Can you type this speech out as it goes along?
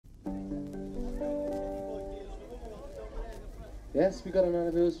Yes, we got an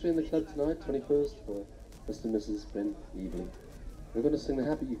anniversary in the club tonight, 21st, for Mr. and Mrs. Bryn Stevens. We're going to sing the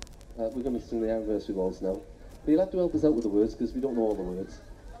anniversary waltz now. But you'll have to help us out with the words, because we don't know all the words.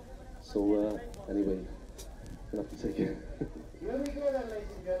 So, anyway, we'll have to take it. Here we go then,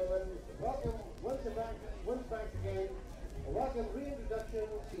 ladies and gentlemen. Welcome once back again. A welcome reintroduction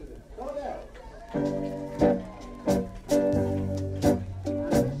to Kordell.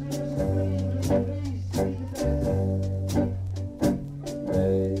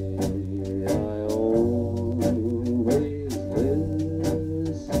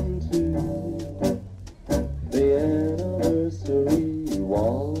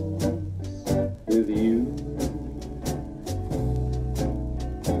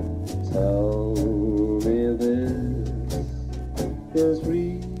 There's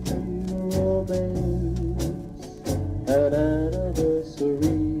real romance, an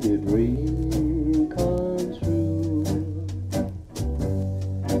anniversary, a dream come true.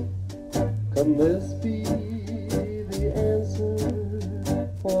 Can this be the answer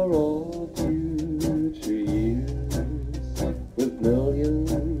for all future years, with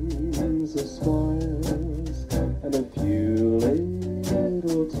millions of smiles and a few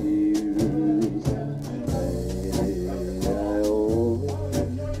little tears?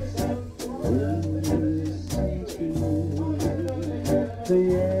 The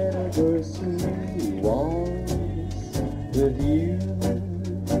anniversary waltz with you,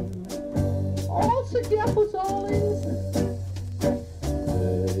 all together, darlings.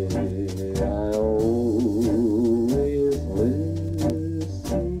 I always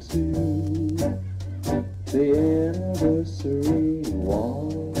listen to the anniversary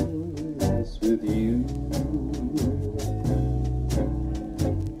waltz with you.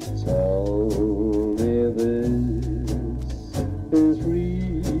 Tell me this is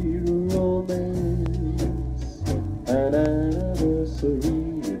real romance, an anniversary,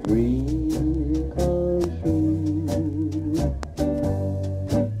 a dream come true.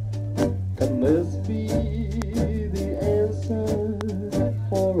 Can this be the answer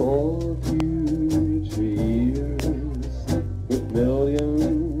for all future years, with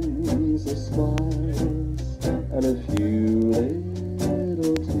millions of smiles and a few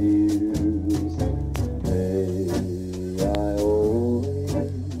little tears? May I always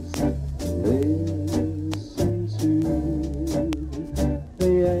listen to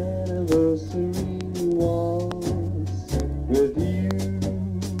the anniversary waltz with you.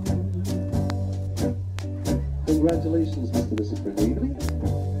 Congratulations, Mr. and Mrs. Bryn,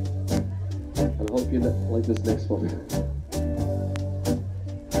 and I hope you like this next one.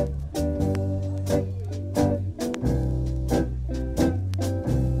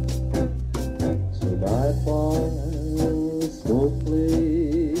 Tonight while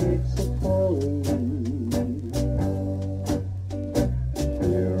snowflakes are falling,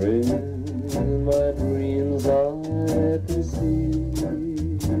 here in my dreams I can see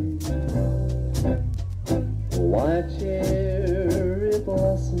a white cherry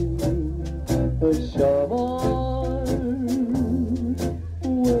blossom, a charm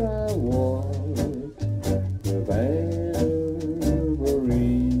where I walk with Anna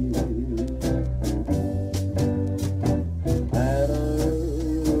Marie.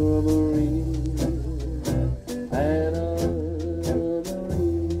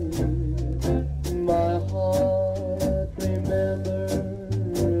 My heart remembers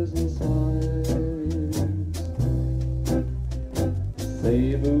and sighs.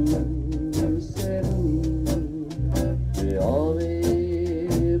 Say-boo, say-boo, boo-boo.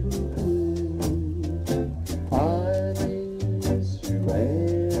 I miss you,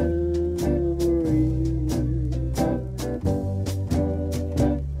 Anne-Marie.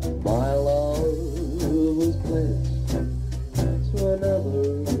 My love was pledged to another,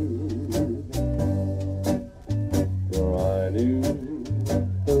 for I knew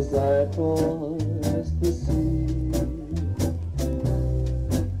as I crossed the sea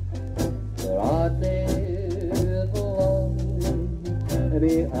that I'd never love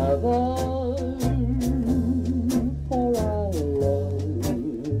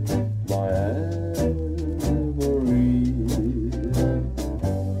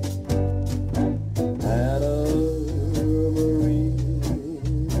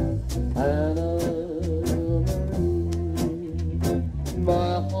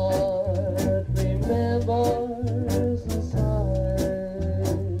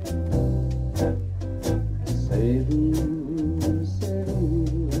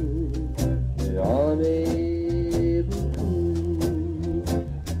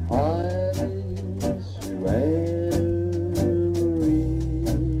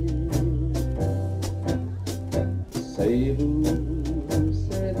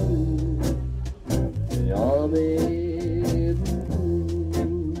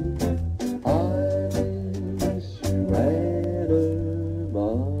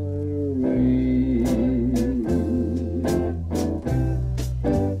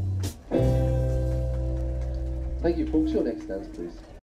Talk show next dance, please.